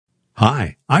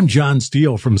Hi, I'm John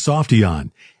Steele from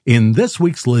Softion. In this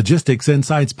week's Logistics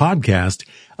Insights podcast,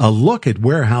 a look at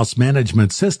warehouse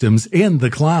management systems in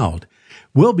the cloud.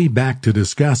 We'll be back to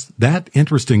discuss that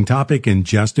interesting topic in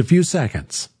just a few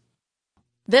seconds.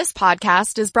 This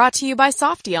podcast is brought to you by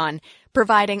Softion,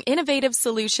 providing innovative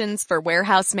solutions for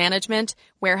warehouse management,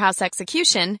 warehouse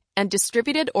execution, and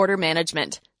distributed order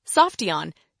management.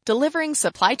 Softion, delivering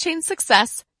supply chain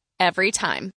success every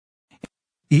time.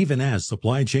 Even as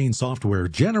supply chain software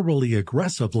generally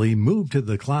aggressively moved to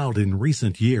the cloud in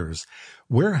recent years,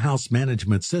 warehouse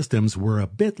management systems were a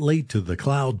bit late to the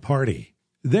cloud party.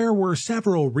 There were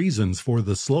several reasons for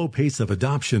the slow pace of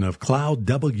adoption of Cloud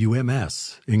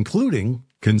WMS, including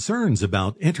concerns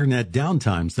about internet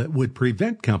downtimes that would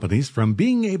prevent companies from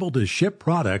being able to ship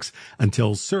products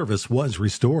until service was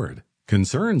restored.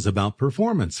 Concerns about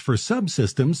performance for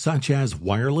subsystems such as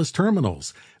wireless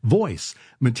terminals, voice,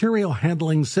 material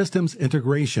handling systems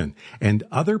integration, and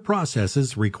other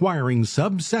processes requiring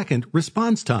sub-second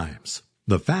response times.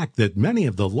 The fact that many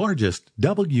of the largest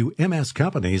WMS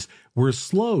companies were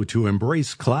slow to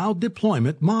embrace cloud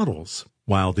deployment models.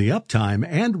 While the uptime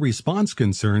and response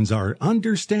concerns are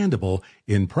understandable,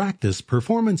 in practice,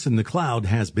 performance in the cloud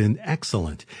has been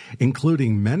excellent,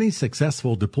 including many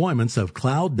successful deployments of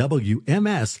Cloud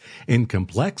WMS in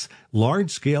complex,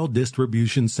 large-scale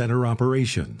distribution center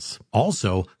operations.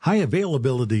 Also, high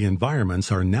availability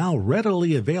environments are now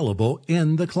readily available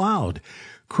in the cloud,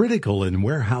 critical in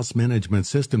warehouse management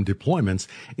system deployments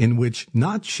in which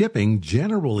not shipping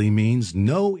generally means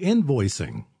no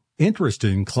invoicing. Interest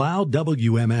in Cloud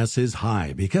WMS is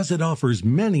high because it offers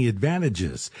many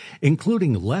advantages,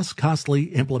 including less costly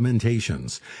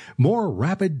implementations, more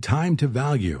rapid time to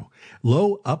value,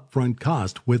 low upfront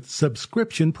cost with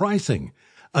subscription pricing,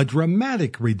 a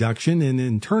dramatic reduction in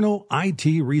internal IT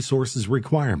resources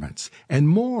requirements, and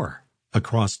more.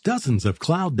 Across dozens of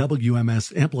Cloud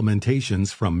WMS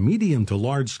implementations from medium to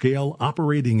large-scale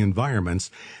operating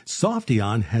environments,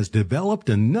 Softion has developed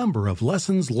a number of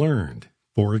lessons learned.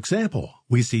 For example,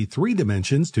 we see 3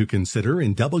 dimensions to consider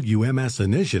in WMS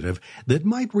initiative that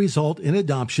might result in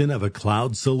adoption of a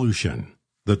cloud solution.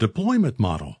 The deployment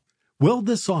model. Will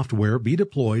the software be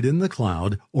deployed in the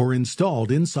cloud or installed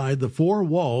inside the 4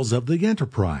 walls of the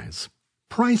enterprise?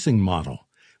 Pricing model.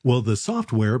 Will the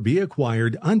software be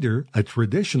acquired under a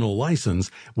traditional license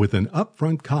with an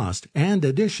upfront cost and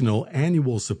additional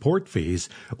annual support fees,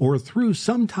 or through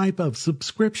some type of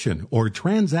subscription or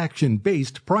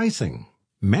transaction-based pricing?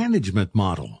 Management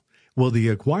model. Will the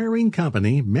acquiring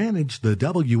company manage the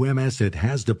WMS it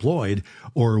has deployed,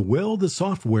 or will the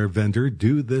software vendor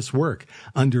do this work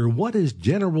under what is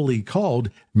generally called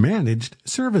managed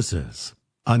services?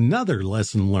 Another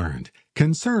lesson learned.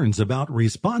 Concerns about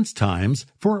response times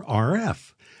for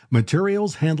RF,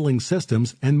 materials handling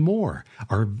systems, and more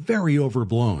are very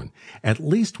overblown, at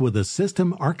least with a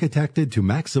system architected to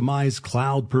maximize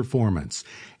cloud performance,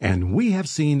 and we have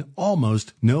seen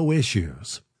almost no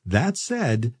issues. That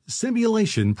said,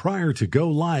 simulation prior to go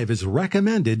live is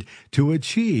recommended to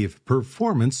achieve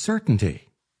performance certainty.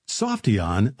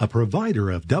 Softion, a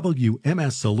provider of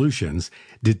WMS solutions,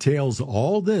 details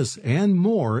all this and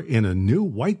more in a new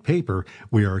white paper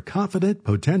we are confident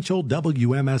potential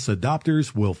WMS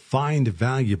adopters will find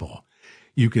valuable.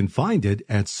 You can find it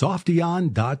at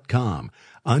softion.com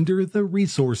under the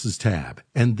Resources tab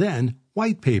and then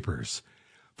White Papers.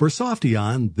 For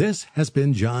Softion, this has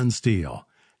been John Steele.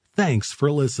 Thanks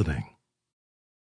for listening.